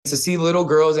to see little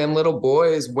girls and little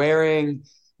boys wearing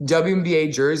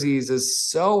WNBA jerseys is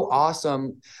so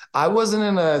awesome. I wasn't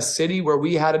in a city where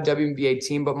we had a WNBA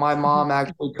team, but my Mhm. mom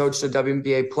actually coached a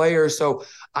WNBA player. So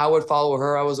I would follow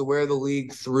her. I was aware of the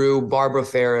league through Barbara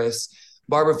Ferris.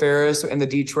 Barbara Ferris and the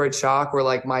Detroit Shock were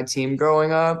like my team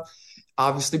growing up.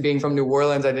 Obviously, being from New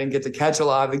Orleans, I didn't get to catch a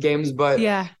lot of the games, but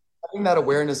Yeah. having that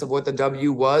awareness of what the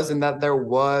W was and that there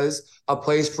was a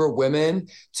place for women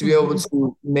to be able Mhm.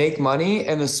 to make money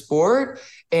in a sport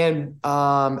and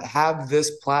have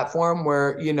this platform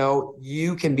where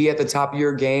you can be at the top of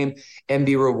your game and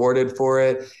be rewarded for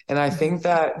it. And I Mhm. think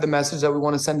that the message that we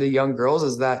want to send to young girls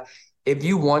is that if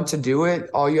you want to do it,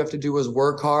 all you have to do is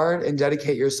work hard and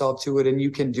dedicate yourself to it, and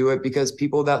you can do it because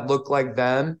people that look like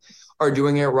them are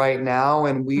doing it right now.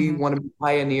 And we Mhm. want to be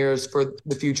pioneers for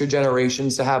the future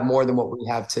generations to have more than what we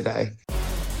have today.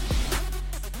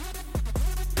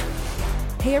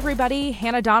 Hey everybody,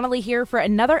 Hannah Donnelly here for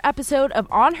another episode of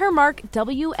On Her Mark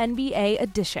WNBA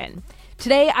edition.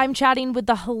 Today I'm chatting with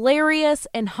the hilarious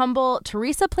and humble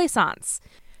Theresa Plaisance.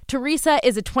 Theresa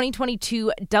is a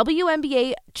 2022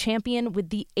 WNBA champion with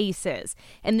the Aces,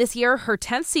 and this year, her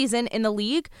 10th season in the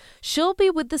league, she'll be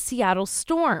with the Seattle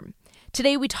Storm.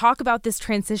 Today we talk about this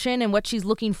transition and what she's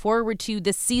looking forward to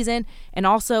this season, and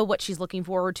also what she's looking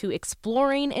forward to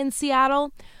exploring in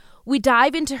Seattle. We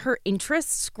dive into her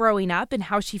interests growing up and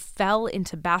how she fell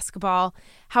into basketball,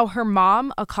 how her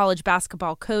mom, a college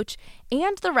basketball coach,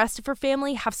 and the rest of her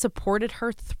family have supported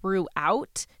her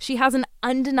throughout. She has an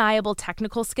undeniable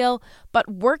technical skill, but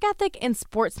work ethic and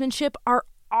sportsmanship are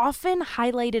often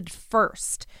highlighted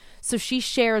first. So she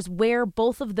shares where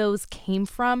both of those came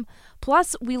from.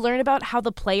 Plus, we learn about how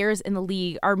the players in the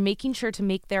league are making sure to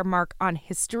make their mark on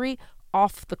history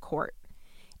off the court.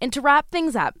 And to wrap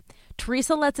things up,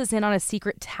 Theresa lets us in on a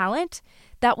secret talent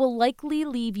that will likely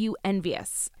leave you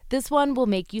envious. This one will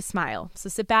make you smile. So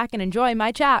sit back and enjoy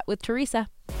my chat with Theresa.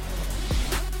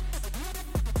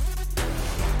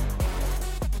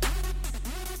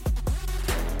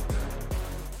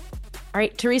 All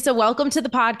right, Theresa, welcome to the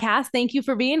podcast. Thank you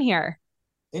for being here.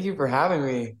 Thank you for having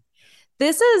me.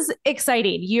 This is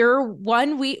exciting. You're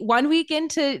one week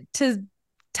into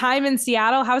time in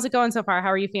Seattle. How's it going so far? How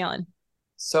are you feeling?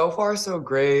 So far, so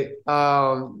great.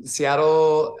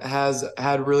 Seattle has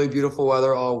had really beautiful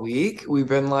weather all week. We've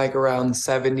been like around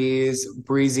 70s,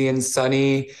 breezy and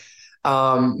sunny,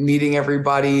 meeting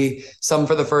everybody, some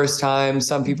for the first time,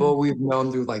 some Mm-hmm. people we've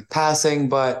known through like passing,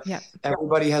 but Yeah.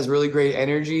 everybody has really great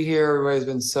energy here. Everybody's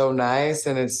been so nice.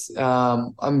 And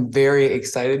I'm very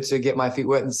excited to get my feet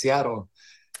wet in Seattle.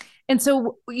 And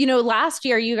so, last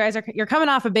year you're coming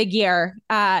off a big year,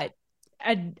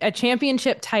 a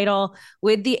championship title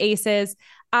with the Aces.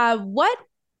 What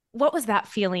was that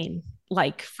feeling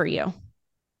like for you?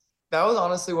 That was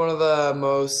honestly one of the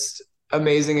most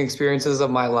amazing experiences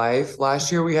of my life.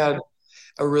 Last year, Mhm. we had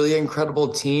a really incredible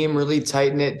team, really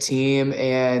tight knit team.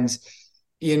 And,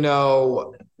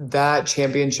 that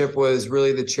championship was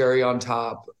really the cherry on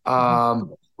top.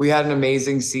 Mhm. We had an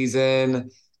amazing season,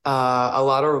 a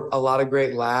lot of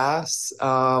great laughs, a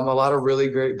lot of really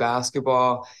great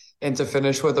basketball. And to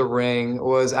finish with a ring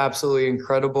was absolutely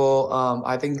incredible.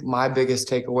 I think my biggest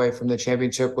takeaway from the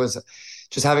championship was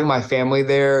just having my family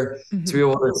there to be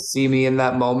Mhm. able to see me in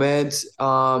that moment,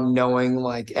 knowing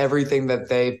like everything that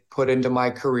they put into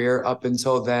my career up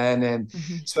until then, and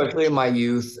Mhm. especially in my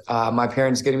youth, my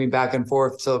parents getting me back and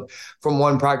forth from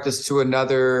one practice to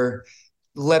another,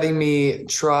 letting me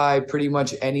try pretty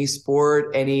much any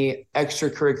sport, any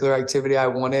extracurricular activity I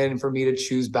wanted, and for me to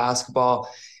choose basketball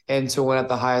and to win at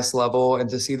the highest level and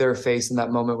to see their face in that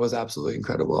moment was absolutely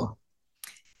incredible.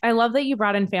 I love that you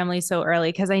brought in family so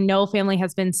early because I know family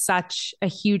has been such a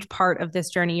huge part of this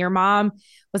journey. Your mom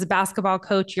was a basketball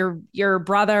coach, your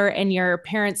brother and your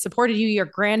parents supported you, your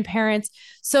grandparents.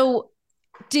 So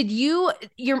did you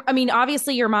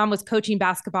obviously your mom was coaching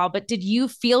basketball, but did you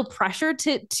feel pressure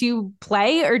to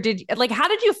play, or how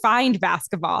did you find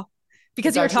basketball?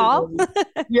 Because It's you were actually tall?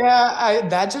 really, yeah,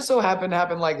 that just so happened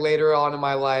like later on in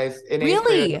my life. In eighth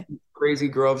grade, I Really? had crazy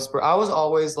growth spurt. I was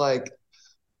always like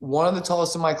one of the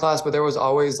tallest in my class, but there was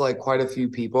always like quite a few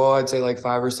people. I'd say like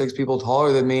five or six people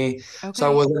taller than me. So I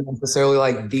Okay. wasn't necessarily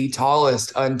like the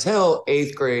tallest until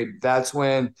eighth grade. That's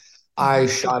when I Mhm.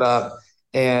 shot up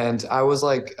and I was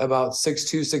like about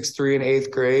 6'2", 6'3" in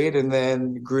eighth grade and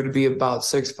then grew to be about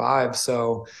 6'5".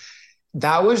 So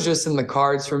that was just in the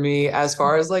cards for me. As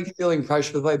far as like feeling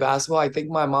pressure to play basketball, I think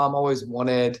my mom always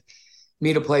wanted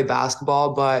me to play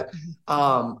basketball, but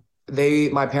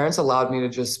Mhm. my parents allowed me to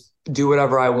just do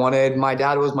whatever I wanted. My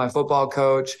dad was my football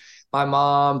coach. My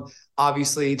mom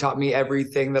obviously taught me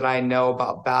everything that I know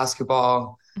about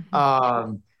basketball.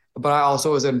 Mhm. But I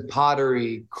also was in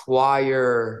pottery,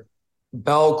 choir,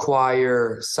 bell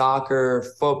choir, soccer,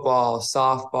 football,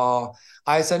 softball.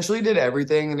 I essentially did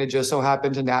everything, and it just so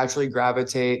happened to naturally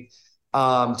gravitate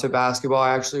to basketball.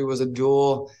 I actually was a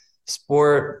dual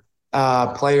sport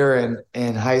player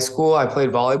in high school. I played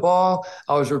volleyball.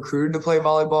 I was recruited to play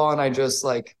volleyball, and I just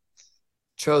like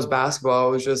chose basketball.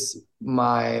 It was just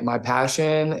my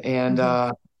passion, and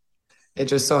Mhm. it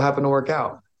just so happened to work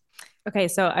out. Okay,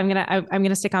 so I'm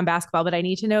gonna stick on basketball, but I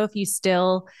need to know if you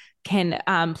still can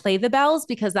play the bells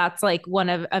because that's like one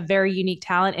of a very unique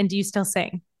talent. And do you still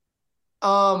sing?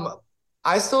 Um,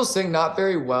 I still sing not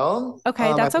very well.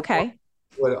 Okay, I that's okay.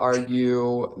 would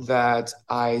argue that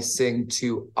I sing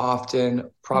too often, Mm.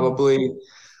 probably.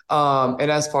 And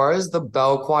as far as the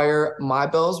bell choir, my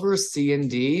bells were C and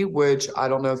D, which I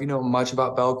don't know if you know much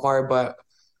about bell choir, but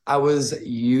I was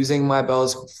using my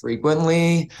bells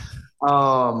frequently.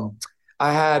 Um,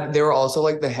 they were also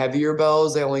like the heavier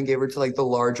bells. They only gave her to like the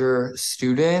larger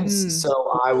students. Mm.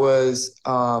 So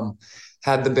I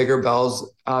had the bigger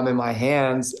bells, in my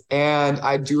hands. And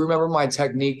I do remember my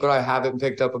technique, but I haven't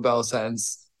picked up a bell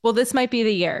since. Well, this might be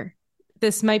the year.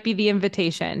 This might be the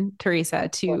invitation, Theresa, I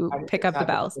to need pick to up the tap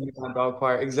bells. into my bell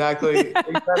choir. Exactly.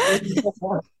 Exactly.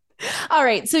 All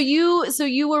right. So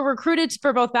you were recruited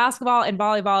for both basketball and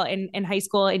volleyball in high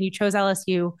school and you chose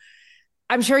LSU.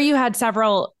 I'm sure you had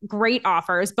several great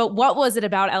offers, but what was it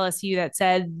about LSU that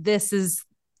said this is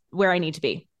where I need to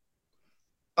be?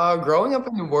 Growing up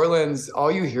in New Orleans,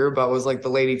 all you hear about was like the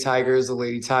Lady Tigers, the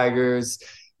Lady Tigers.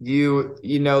 You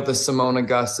know the Simone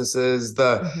Augustuses,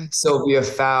 the Mhm. Sylvia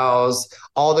Fowles,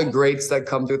 all the greats that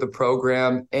come through the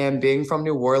program. And being from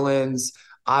New Orleans,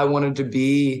 I wanted to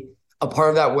be a part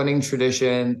of that winning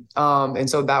tradition. And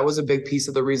so that was a big piece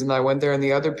of the reason I went there. And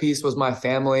the other piece was my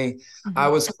family. I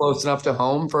Mhm. was close enough to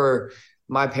home for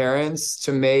my parents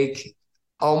to make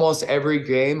almost every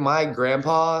game. My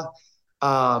grandpa,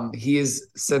 he has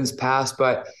since passed,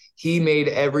 but he made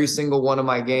every single one of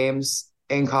my games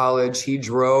in college. He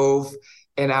drove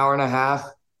an hour and a half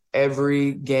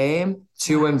every game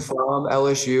to and Wow. from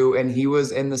LSU, and he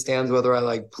was in the stands whether I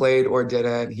like played or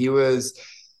didn't.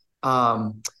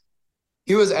 Um,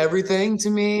 he was everything to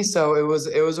me. So it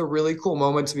was a really cool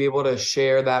moment to be able to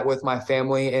share that with my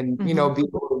family and Mhm. be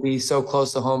able to be so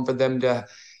close to home for them to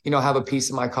have a piece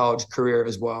of my college career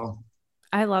as well.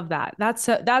 I love that.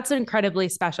 That's incredibly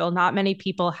special. Not many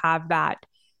people have that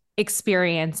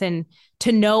experience and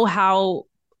to know how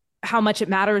much it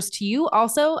matters to you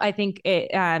also, I think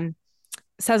it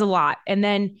says a lot. And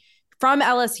then from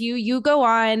LSU, you go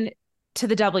on to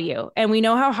the W, and we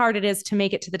know how hard it is to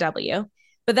make it to the W,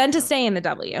 but then to Yeah. stay in the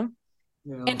W.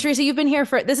 Yeah. And Teresa, you've been here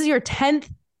for this is your 10th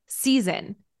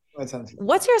season. That sounds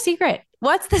What's your secret?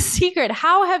 What's the secret?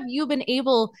 How have you been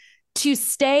able to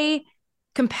stay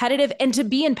competitive and to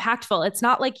be impactful? It's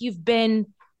not like you've been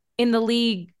in the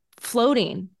league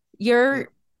floating. good.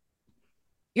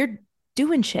 You're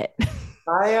doing shit.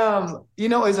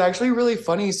 It's actually really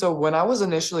funny. So when I was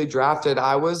initially drafted,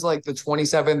 I was like the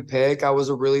 27th pick. I was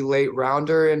a really late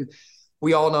rounder, and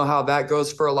we all know how that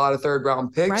goes for a lot of third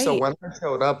round picks. So Right. when I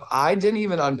showed up, I didn't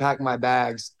even unpack my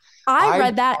bags. I I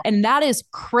read that and that is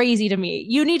crazy to me.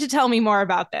 You need to tell me more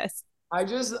about this.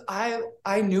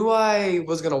 I knew I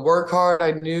was gonna work hard.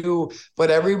 I knew, but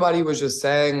everybody was just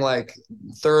saying like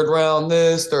third round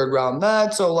this, third round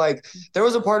that. So like there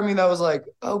was a part of me that was like,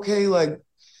 okay, like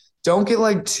don't get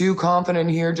like too confident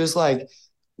here. Just like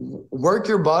work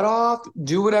your butt off,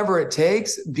 do whatever it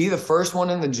takes, be the first one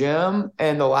in the gym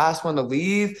and the last one to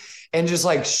leave, and just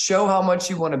like show how much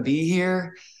you want to be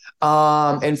here.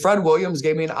 And Fred Williams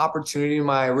gave me an opportunity in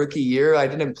my rookie year. I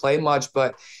didn't play much,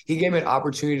 but he gave me an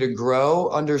opportunity to grow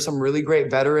under some really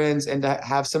great veterans and to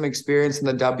have some experience in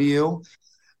the W.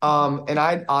 And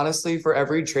I honestly, for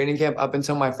every training camp up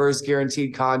until my first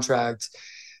guaranteed contract,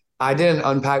 I didn't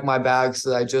unpack my bags.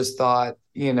 So I just thought,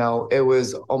 it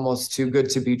was almost too good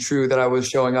to be true that I was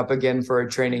showing up again for a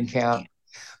training camp.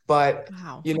 But,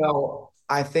 Wow.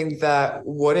 I think that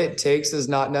what it takes is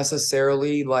not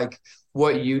necessarily like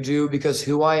what you do, because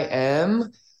who I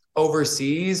am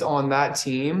overseas on that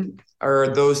team or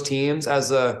those teams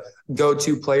as a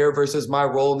go-to player versus my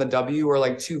role in the W are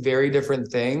like two very different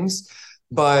things.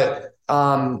 But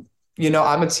I'm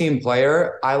a team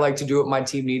player. I like to do what my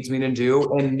team needs me to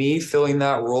do. And me filling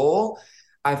that role,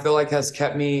 I feel like has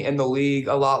kept me in the league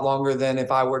a lot longer than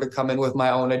if I were to come in with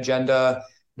my own agenda,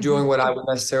 Mhm. doing what I would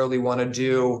necessarily want to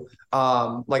do,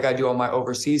 like I do on my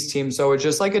overseas team. So it's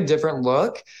just like a different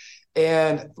look.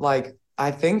 And like,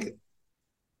 I think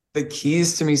the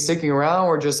keys to me sticking around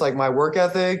were just like my work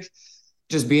ethic,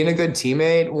 just being a good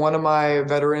teammate. One of my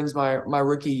veterans, my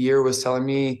rookie year, was telling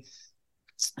me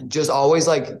just always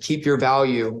like keep your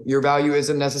value. Your value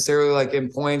isn't necessarily like in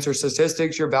points or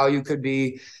statistics. Your value could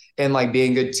be in like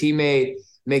being a good teammate,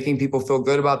 making people feel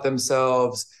good about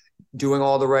themselves, doing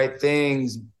all the right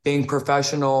things, being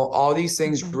professional. All these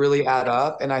things really add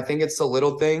up. And I think it's the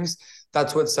little things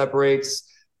that's what separates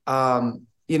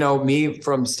me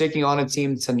from sticking on a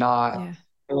team to not. Yeah.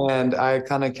 And I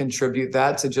kind of contribute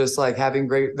that to just like having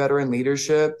great veteran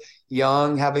leadership,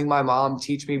 young, having my mom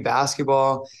teach me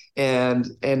basketball and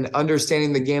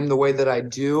understanding the game the way that I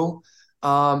do,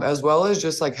 as well as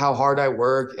just like how hard I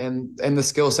work and the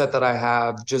skill set that I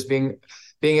have. Just being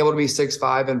able to be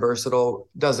 6'5" and versatile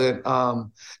doesn't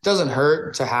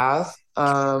hurt to have.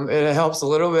 It helps a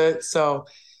little bit. So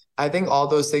I think all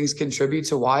those things contribute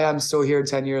to why I'm still here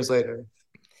 10 years later.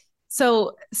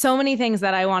 So many things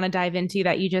that I want to dive into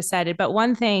that you just said, but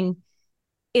one thing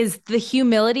is the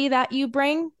humility that you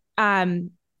bring.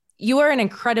 You are an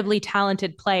incredibly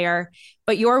talented player,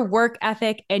 but your work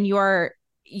ethic and your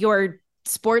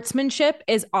sportsmanship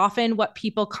is often what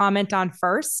people comment on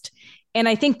first. And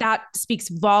I think that speaks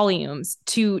volumes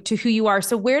to who you are.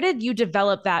 So where did you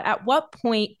develop that? At what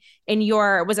point in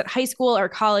was it high school or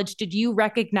college, did you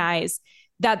recognize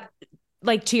that,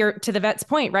 like to the vet's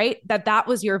point, right? That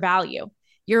was your value.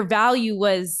 Your value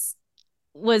was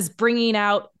bringing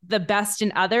out the best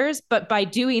in others, but by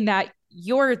doing that,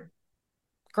 you're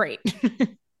great.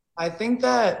 I think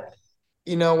that,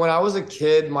 when I was a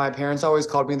kid, my parents always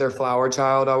called me their flower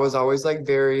child. I was always like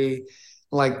very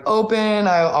like open.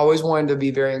 I always wanted to be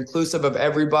very inclusive of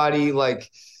everybody, like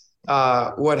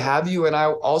what have you. And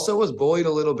I also was bullied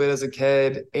a little bit as a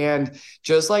kid, and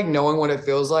just like knowing what it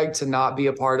feels like to not be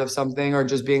a part of something or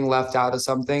just being left out of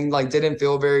something, like didn't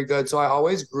feel very good. So I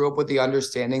always grew up with the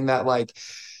understanding that like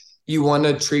you want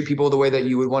to treat people the way that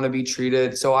you would want to be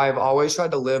treated. So I've always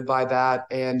tried to live by that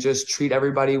and just treat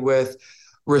everybody with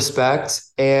respect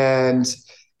and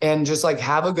just like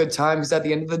have a good time. Because at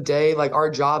the end of the day, like our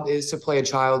job is to play a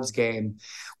child's game.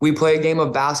 We play a game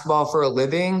of basketball for a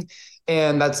living.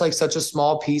 And that's like such a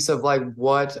small piece of like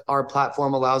what our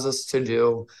platform allows us to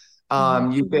do.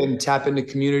 You can tap into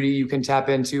community. You can tap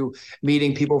into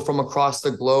meeting people from across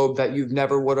the globe that you've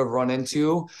never would have run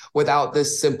into without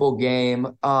this simple game.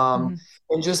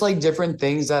 And just like different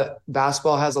things that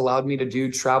basketball has allowed me to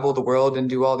do, travel the world and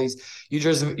do all these.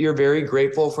 You're very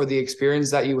grateful for the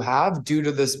experience that you have due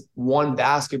to this one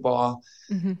basketball.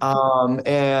 I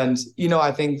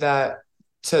think that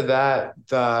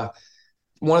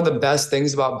one of the best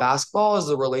things about basketball is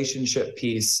the relationship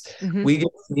piece. We get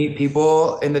to meet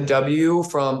people in the W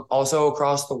from also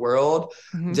across the world,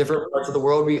 different parts of the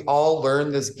world. We all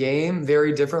learn this game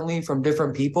very differently from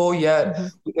different people, yet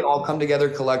we can all come together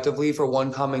collectively for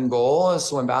one common goal, is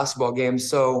to win basketball games.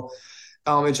 So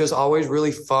it's just always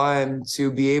really fun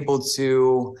to be able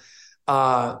to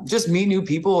just meet new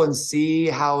people and see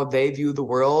how they view the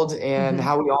world and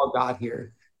how we all got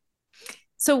here.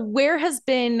 So where has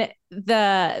been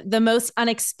the most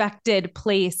unexpected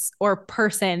place or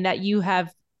person that you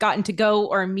have gotten to go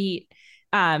or meet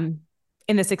in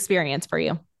this experience for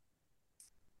you?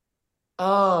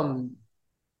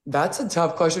 That's a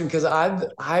tough question because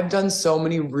I've done so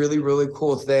many really, really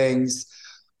cool things.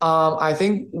 I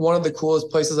think one of the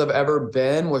coolest places I've ever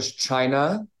been was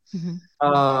China.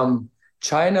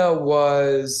 China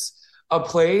was a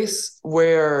place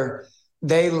where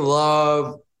they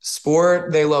love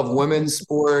sport. They love women's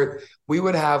sport. We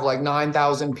would have like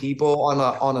 9,000 people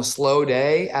on a slow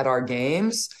day at our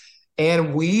games.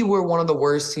 And we were one of the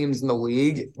worst teams in the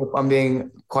league, if I'm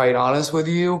being quite honest with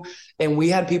you. And we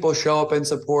had people show up and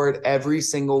support every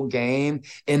single game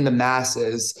in the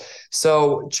masses.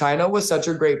 So China was such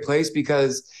a great place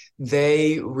because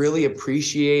they really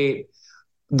appreciate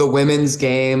the women's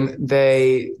game.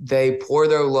 They pour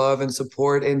their love and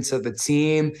support into the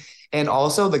team. And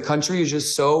also the country is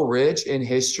just so rich in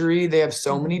history. They have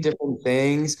so many different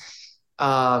things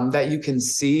that you can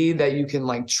see, that you can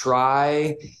like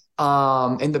try.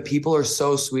 And the people are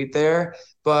so sweet there.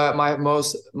 But my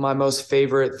most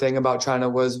favorite thing about China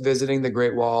was visiting the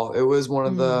Great Wall. It was one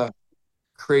of the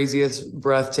craziest,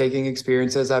 breathtaking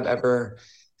experiences I've ever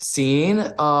seen.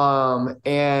 And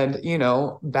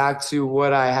back to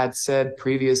what I had said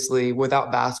previously,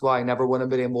 without basketball, I never would have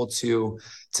been able to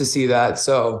see that.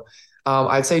 So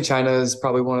I'd say China is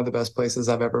probably one of the best places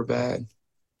I've ever been.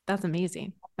 That's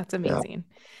amazing.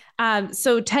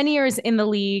 So 10 years in the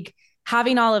league,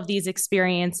 having all of these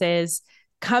experiences,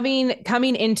 coming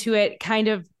into it, kind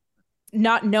of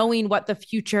not knowing what the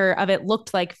future of it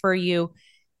looked like for you.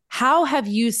 How have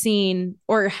you seen,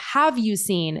 or have you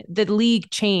seen the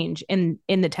league change in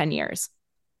the 10 years?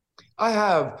 I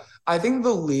have. I think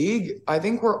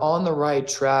we're on the right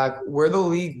track. Where the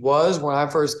league was when I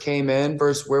first came in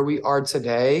versus where we are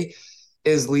today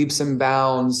is leaps and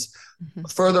bounds Mm-hmm.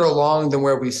 further along than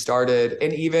where we started.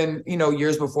 And even,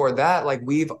 years before that, like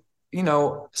we've,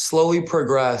 slowly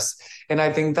progressed. And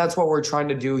I think that's what we're trying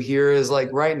to do here is like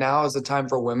right now is the time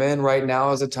for women. Right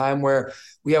now is a time where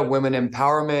we have women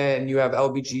empowerment and you have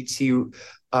LGBTQ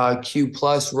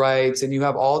plus rights and you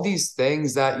have all these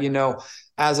things that,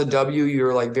 as a W,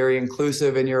 you're like very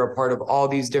inclusive and you're a part of all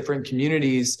these different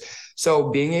communities. So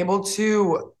being able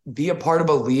to be a part of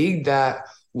a league that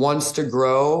wants to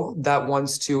grow, that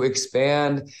wants to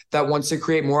expand, that wants to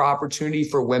create more opportunity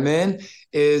for women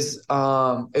is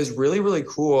really, really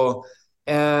cool.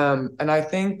 And I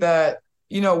think that,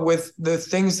 with the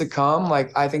things to come,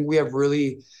 like I think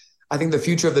I think the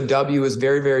future of the W is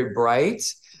very, very bright.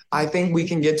 I think we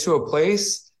can get to a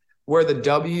place where the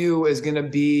W is going to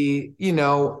be,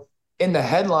 in the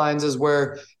headlines is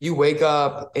where you wake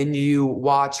up and you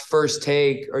watch First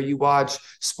Take or you watch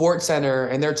Sports Center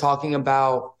and they're talking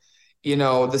about,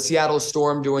 the Seattle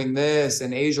Storm doing this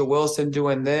and Asia Wilson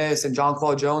doing this and John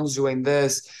Paul Jones doing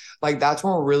this. Like that's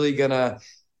when we're really going to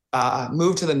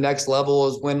move to the next level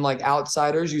is when like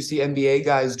outsiders, you see NBA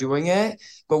guys doing it.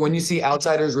 But when you see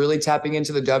outsiders really tapping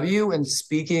into the W and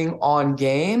speaking on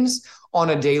games on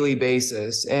a daily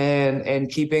basis and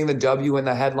keeping the W in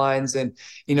the headlines and,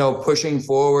 pushing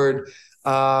forward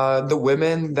the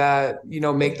women that,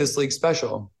 make this league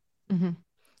special. Mm-hmm.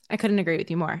 I couldn't agree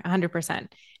with you more, 100%.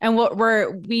 And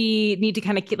we need to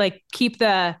kind of keep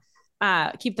the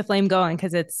flame going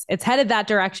because it's headed that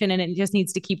direction and it just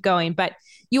needs to keep going. But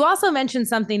you also mentioned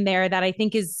something there that I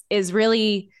think is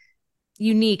really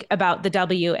unique about the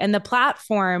W and the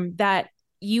platform that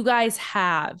you guys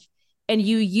have and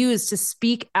you use to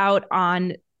speak out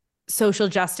on social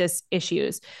justice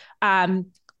issues.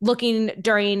 Looking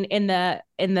in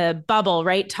the bubble,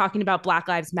 right? Talking about Black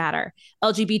Lives Matter,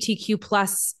 LGBTQ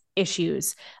plus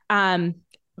issues,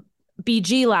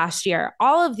 BG last year,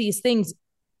 all of these things.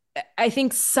 I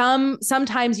think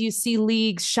sometimes you see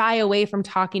leagues shy away from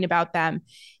talking about them.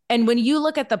 And when you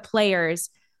look at the players,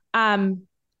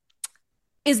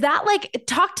 is that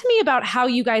talk to me about how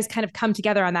you guys kind of come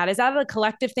together on that? Is that a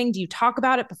collective thing? Do you talk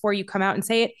about it before you come out and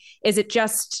say it? Is it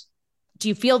just, do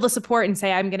you feel the support and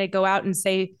say, I'm going to go out and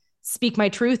speak my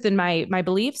truth and my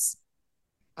beliefs?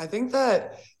 I think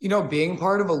that, being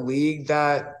part of a league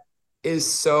that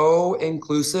is so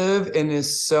inclusive and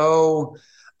is so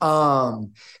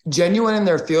genuine in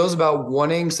their feels about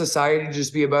wanting society to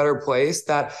just be a better place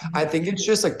that I think it's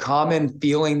just a common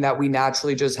feeling that we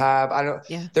naturally just have.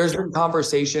 There's been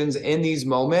conversations in these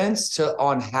moments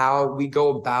on how we go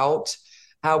about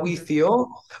how we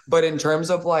feel, but in terms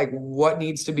of like what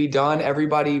needs to be done,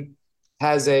 everybody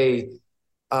has a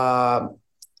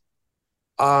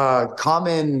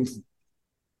common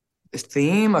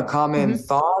theme, a common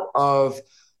thought of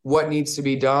what needs to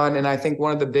be done. And I think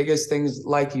one of the biggest things,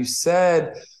 like you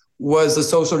said, was the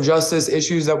social justice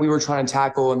issues that we were trying to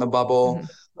tackle in the bubble.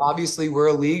 Obviously, we're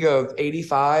a league of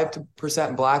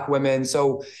 85% Black women.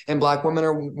 And Black women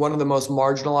are one of the most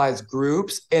marginalized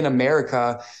groups in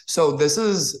America. So this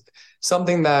is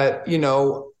something that,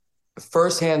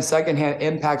 firsthand, secondhand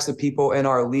impacts the people in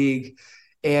our league.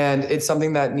 And it's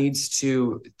something that needs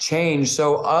to change.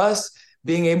 So us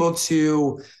being able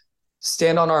to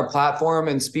stand on our platform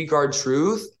and speak our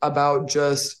truth about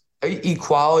just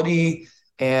equality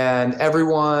and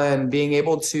everyone being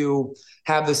able to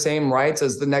have the same rights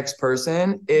as the next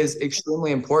person is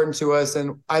extremely important to us.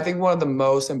 And I think one of the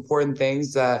most important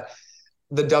things that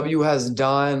the W has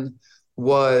done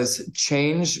was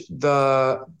change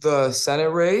the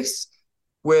Senate race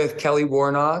with Kelly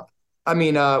Warnock.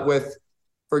 With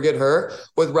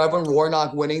Reverend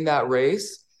Warnock winning that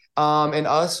race. And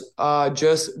us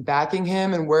just backing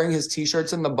him and wearing his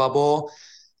t-shirts in the bubble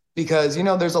because,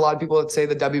 there's a lot of people that say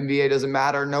the WNBA doesn't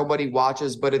matter. Nobody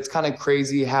watches, but it's kind of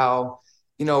crazy how,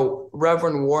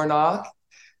 Reverend Warnock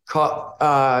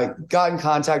got in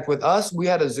contact with us. We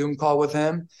had a Zoom call with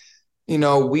him.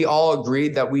 We all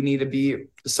agreed that we need to be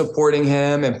supporting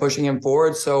him and pushing him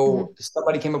forward. So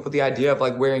somebody came up with the idea of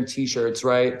like wearing t-shirts,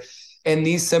 right? And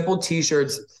these simple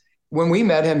t-shirts, when we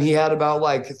met him, he had about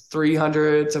like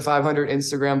 300 to 500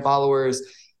 Instagram followers.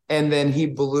 And then he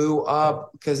blew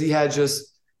up because he had just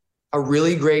a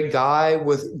really great guy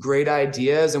with great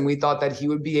ideas. And we thought that he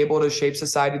would be able to shape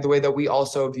society the way that we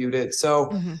also viewed it.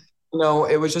 So,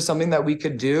 it was just something that we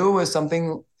could do, was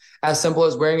something as simple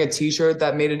as wearing a t-shirt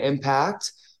that made an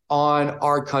impact on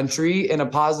our country in a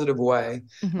positive way.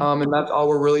 And that's all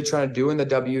we're really trying to do in the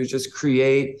W is just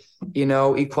create,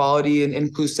 equality and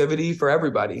inclusivity for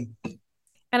everybody.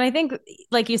 And I think,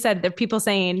 like you said, there are people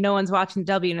saying no one's watching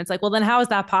W, and it's like, well, then how is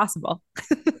that possible?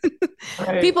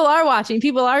 Right. People are watching,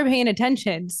 people are paying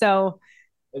attention. So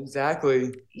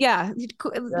Exactly. yeah,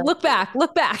 look back,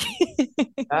 look back.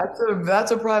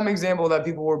 That's a prime example that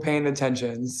people were paying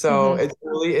attention. So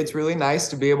Mm-hmm. it's really nice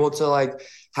to be able to like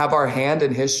have our hand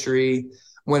in history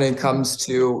when it comes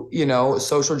to,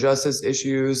 social justice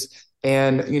issues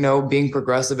and, being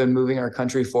progressive and moving our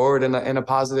country forward in a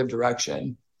positive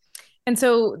direction. And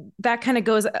so that kind of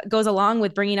goes along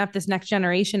with bringing up this next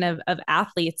generation of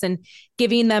athletes and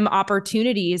giving them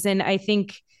opportunities. And I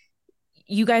think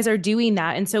you guys are doing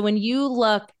that. And so when you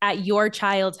look at your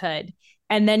childhood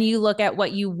and then you look at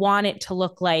what you want it to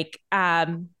look like,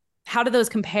 how do those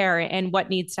compare and what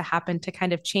needs to happen to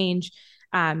kind of change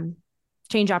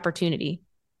opportunity?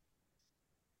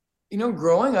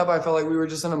 Growing up, I felt like we were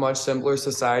just in a much simpler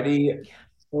society.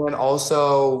 And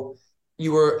also,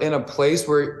 you were in a place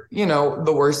where,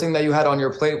 the worst thing that you had on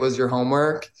your plate was your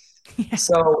homework. Yeah.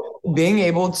 So being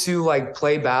able to like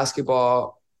play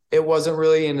basketball, it wasn't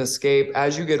really an escape.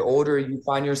 As you get older, you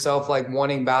find yourself like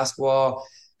wanting basketball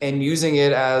and using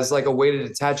it as like a way to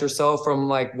detach yourself from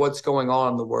like what's going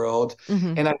on in the world.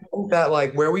 Mm-hmm. And I think that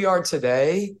like where we are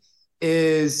today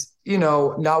is,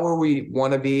 not where we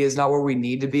want to be, is not where we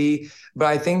need to be. But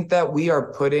I think that we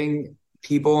are putting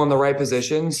people in the right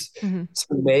positions Mm-hmm. to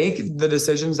make the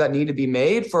decisions that need to be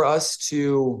made for us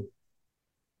to,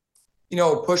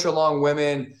 push along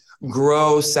women,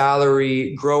 grow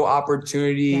salary, grow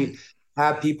opportunity,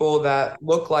 have people that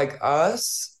look like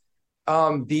us,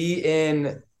 be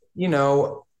in,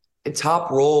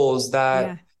 top roles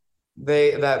that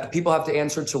people have to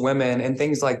answer to women and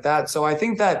things like that. So I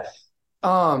think that,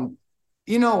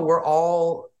 we're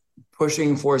all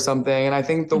pushing for something. And I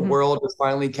think the world is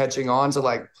finally catching on to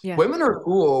like, women are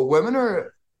cool. Women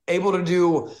are able to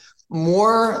do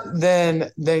more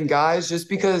than guys, just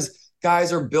because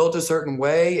guys are built a certain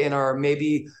way and are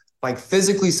maybe like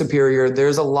physically superior.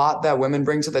 There's a lot that women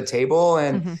bring to the table,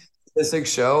 and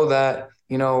statistics show that,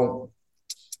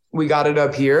 we got it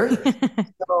up here.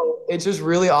 So it's just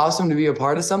really awesome to be a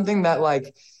part of something that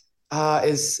like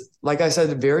is, like I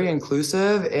said, very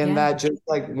inclusive and that just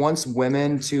like wants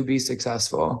women to be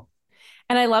successful.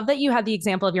 And I love that you had the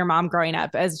example of your mom growing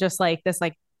up as just like this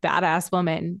like badass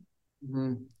woman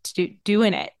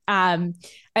doing it.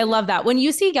 I love that. When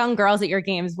you see young girls at your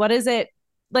games, what is it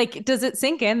like? Does it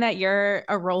sink in that you're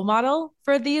a role model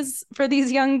for these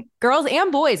young girls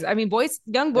and boys? I mean,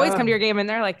 young boys come to your game and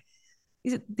they're like,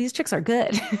 these chicks are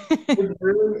good.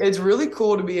 It's really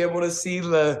cool to be able to see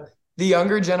the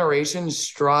younger generation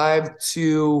strive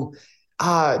to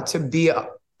be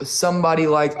somebody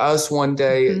like us one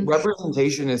day.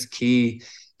 Representation is key.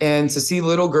 And to see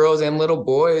little girls and little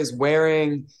boys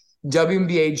wearing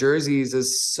WNBA jerseys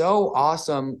is so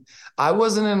awesome. I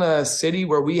wasn't in a city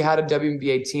where we had a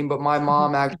WNBA team, but my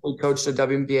mom actually coached a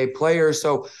WNBA player.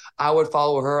 So I would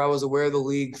follow her. I was aware of the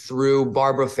league through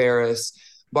Barbara Ferris.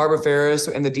 Barbara Ferris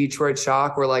and the Detroit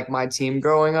Shock were like my team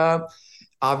growing up.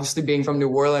 Obviously, being from New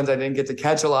Orleans, I didn't get to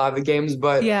catch a lot of the games,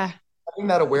 but having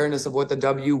that awareness of what the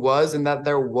W was and that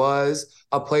there was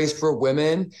a place for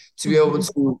women to be able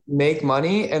to make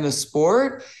money in the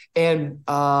sport and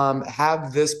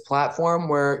have this platform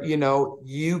where,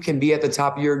 you can be at the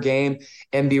top of your game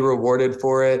and be rewarded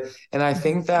for it. And I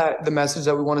think that the message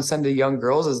that we want to send to young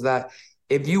girls is that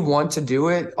if you want to do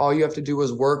it, all you have to do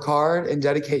is work hard and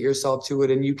dedicate yourself to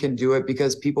it, and you can do it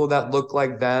because people that look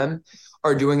like them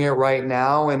are doing it right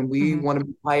now. And we want to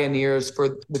be pioneers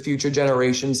for the future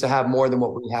generations to have more than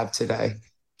what we have today.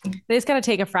 They just got to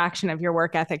take a fraction of your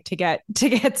work ethic to get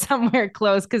somewhere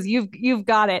close, because you've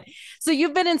got it. So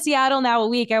you've been in Seattle now a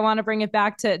week. I want to bring it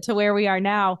back to where we are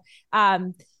now.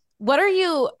 Have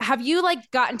you like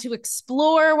gotten to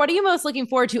explore? What are you most looking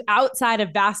forward to outside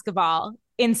of basketball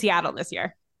in Seattle this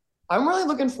year? I'm really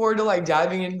looking forward to like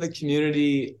diving into the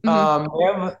community.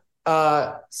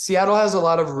 Seattle has a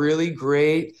lot of really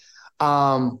great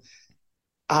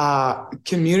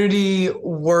community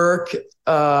work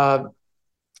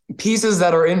pieces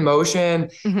that are in motion.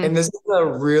 And this is a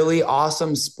really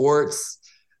awesome sports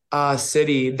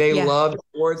city. They love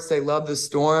sports. They love the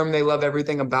Storm. They love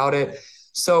everything about it.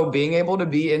 So being able to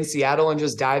be in Seattle and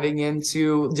just diving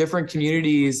into different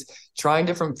communities, trying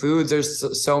different foods.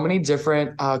 There's so many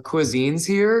different cuisines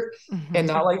here, and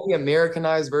not like the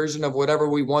Americanized version of whatever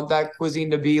we want that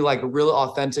cuisine to be, like real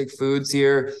authentic foods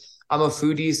here. I'm a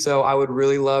foodie, so I would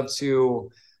really love to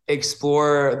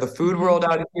explore the food world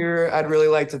out here. I'd really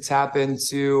like to tap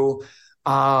into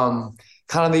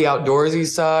kind of the outdoorsy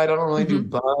side. I don't really do Hmm.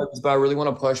 bugs, but I really want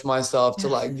to push myself to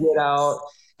like get out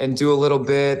and do a little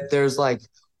bit. There's like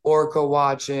orca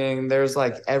watching. There's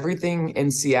like everything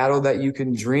in Seattle that you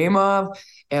can dream of.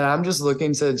 And I'm just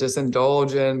looking to just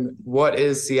indulge in what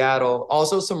is Seattle.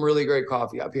 Also, some really great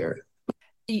coffee up here.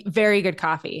 Very good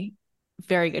coffee.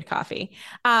 Very good coffee.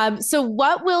 So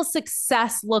what will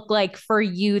success look like for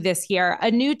you this year?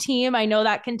 A new team. I know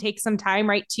that can take some time,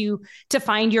 right? To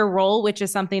find your role, which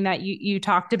is something that you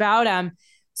talked about.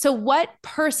 So what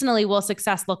personally will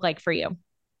success look like for you?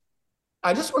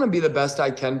 I just want to be the best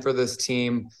I can for this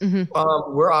team.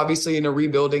 Mm-hmm. We're obviously in a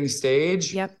rebuilding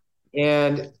stage, Yep.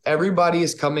 and everybody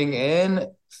is coming in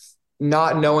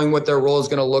not knowing what their role is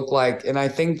going to look like. And I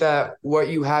think that what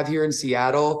you have here in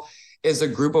Seattle is a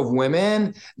group of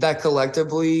women that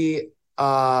collectively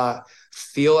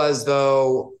feel as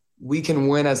though we can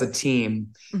win as a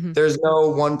team. Mm-hmm. There's no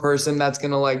one person that's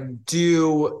going to like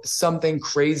do something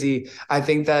crazy. I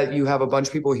think that you have a bunch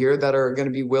of people here that are going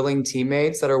to be willing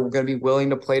teammates that are going to be willing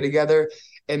to play together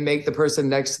and make the person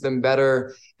next to them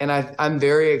better. And I'm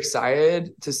very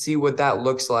excited to see what that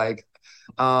looks like.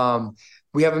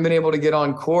 We haven't been able to get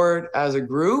on court as a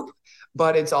group,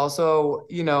 but it's also,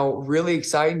 really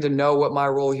exciting to know what my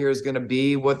role here is going to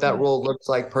be, what that role looks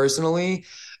like personally.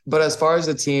 But as far as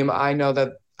the team, I know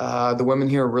that the women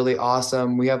here are really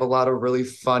awesome. We have a lot of really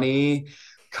funny,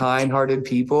 kind-hearted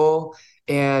people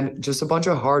and just a bunch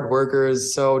of hard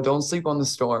workers. So don't sleep on the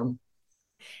storm.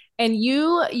 And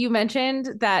you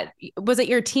mentioned that was it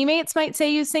your teammates might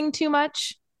say you sing too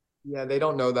much? Yeah, they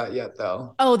don't know that yet,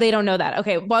 though. Oh, they don't know that.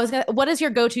 Okay. Well, what is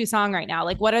your go-to song right now?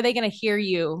 Like, what are they gonna hear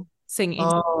you singing?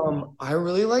 I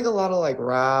really like a lot of like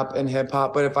rap and hip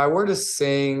hop, but if I were to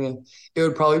sing, it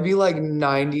would probably be like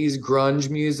 90s grunge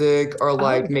music or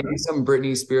like Oh, maybe some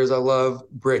Britney Spears. I love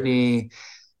Britney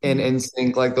and mm.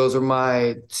 NSYNC. Like those are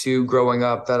my two growing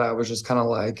up that I was just kind of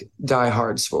like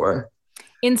diehards for.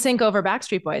 In sync over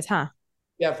Backstreet Boys, huh?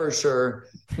 Yeah, for sure.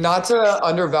 Not to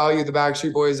undervalue the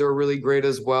Backstreet Boys, they were really great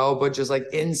as well, but just like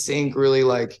NSYNC really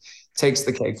like takes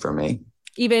the cake for me.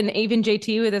 Even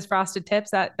JT with his frosted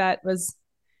tips, that was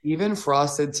Even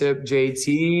Frosted Tip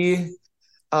JT,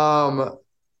 um,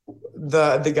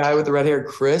 the guy with the red hair,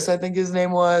 Chris, I think his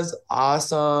name was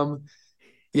awesome.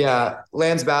 Yeah,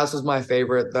 Lance Bass was my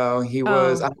favorite though. I oh,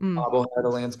 had a bobblehead, a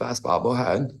Lance Bass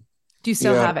bobblehead. do you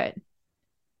still Yeah, have it?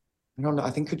 I don't know.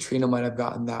 I think Katrina might have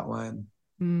gotten that one,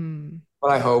 Mm, but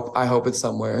I hope it's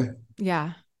somewhere.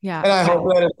 yeah, yeah. And I Okay.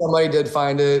 hope that if somebody did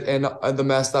find it and the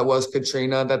mess that was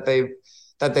Katrina, that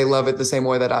they love it the same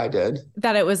way that I did.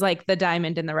 That it was like the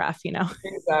diamond in the rough.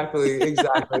 Exactly,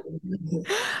 exactly.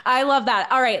 I love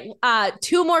that. All right.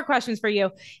 Two more questions for you.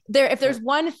 If there's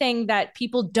one thing that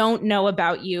people don't know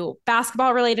about you,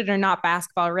 basketball related or not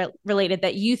basketball related,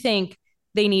 that you think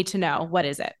they need to know, what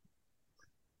is it?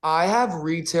 I have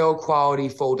retail quality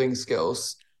folding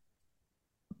skills.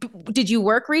 Did you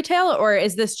work retail or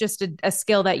is this just a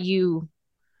skill that you?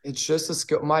 It's just a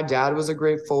skill. My dad was a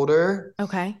great folder,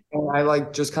 Okay. and I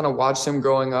like just kind of watched him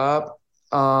growing up,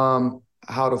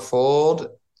 how to fold.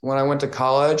 When I went to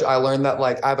college, I learned that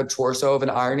like I have a torso of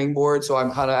an ironing board, so I'm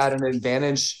kind of at an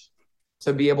advantage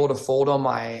to be able to fold on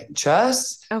my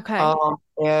chest. Okay.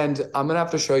 And I'm gonna have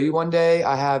to show you one day.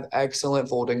 I have excellent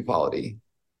folding quality.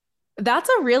 That's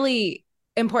a really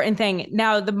important thing.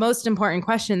 Now, the most important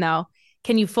question though,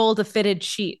 can you fold a fitted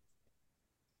sheet?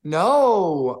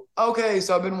 No. Okay,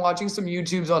 so I've been watching some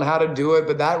YouTubes on how to do it,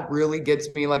 but that really gets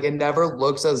me. Like it never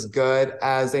looks as good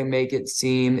as they make it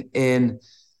seem in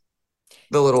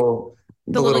the little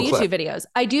The the little little clip. YouTube videos.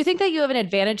 I do think that you have an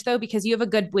advantage though, because you have a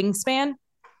good wingspan.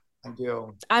 I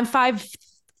do. I'm 5'4"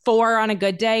 on a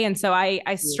good day. And so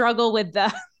I struggle with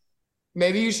the,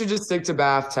 Maybe you should just stick to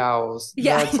bath towels.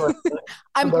 yeah, That's like a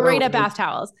I'm better great at way. bath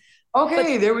towels. But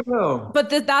Okay, there we go.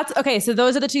 that's okay. So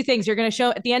those are the two things you're going to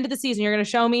show at the end of the season. You're going to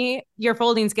show me your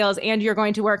folding skills and you're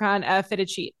going to work on a fitted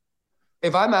sheet.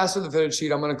 If I master the fitted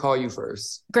sheet, I'm gonna call you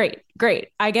first. Great, great.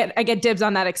 I get dibs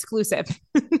on that exclusive.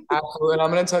 Absolutely. And I'm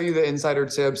gonna tell you the insider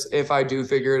tips if I do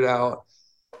figure it out.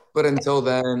 But until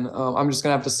then, I'm just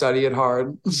gonna have to study it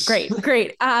hard. Great,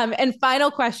 great. And final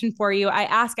question for you. I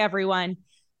ask everyone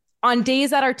on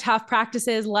days that are tough,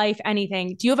 practices, life,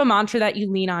 anything, do you have a mantra that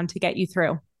you lean on to get you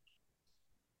through?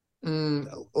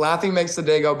 Laughing makes the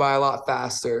day go by a lot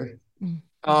faster. Mm.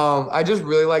 I just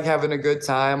really like having a good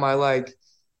time. I like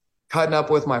cutting up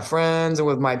with my friends and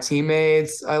with my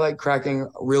teammates. I like cracking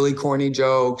really corny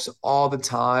jokes all the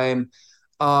time.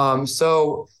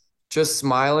 So just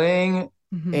smiling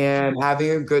And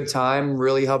having a good time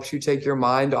really helps you take your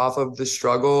mind off of the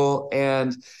struggle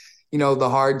and, the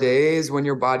hard days when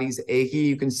your body's achy.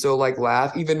 You can still like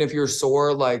laugh, even if you're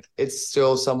sore. Like it's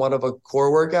still somewhat of a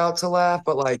core workout to laugh,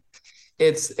 but like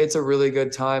it's a really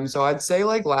good time. So I'd say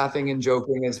like laughing and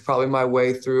joking is probably my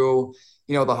way through,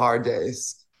 the hard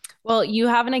days. Well, you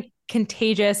have a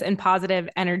contagious and positive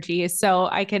energy, so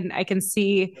I can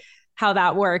see how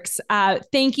that works.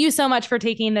 Thank you so much for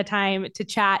taking the time to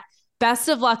chat. Best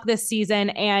of luck this season,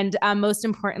 and most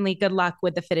importantly, good luck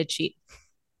with the fitted sheet.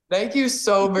 Thank you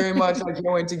so very much. I can't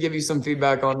wait to give you some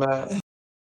feedback on that.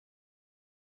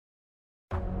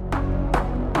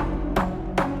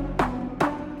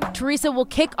 Theresa will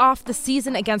kick off the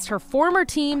season against her former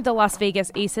team, the Las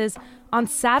Vegas Aces, on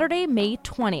Saturday, May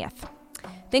 20th.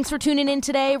 Thanks for tuning in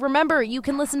today. Remember, you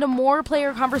can listen to more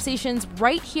player conversations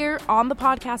right here on the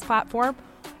podcast platform,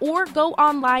 or go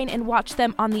online and watch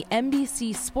them on the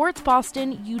NBC Sports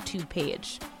Boston YouTube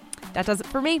page. That does it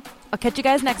for me. I'll catch you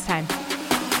guys next time.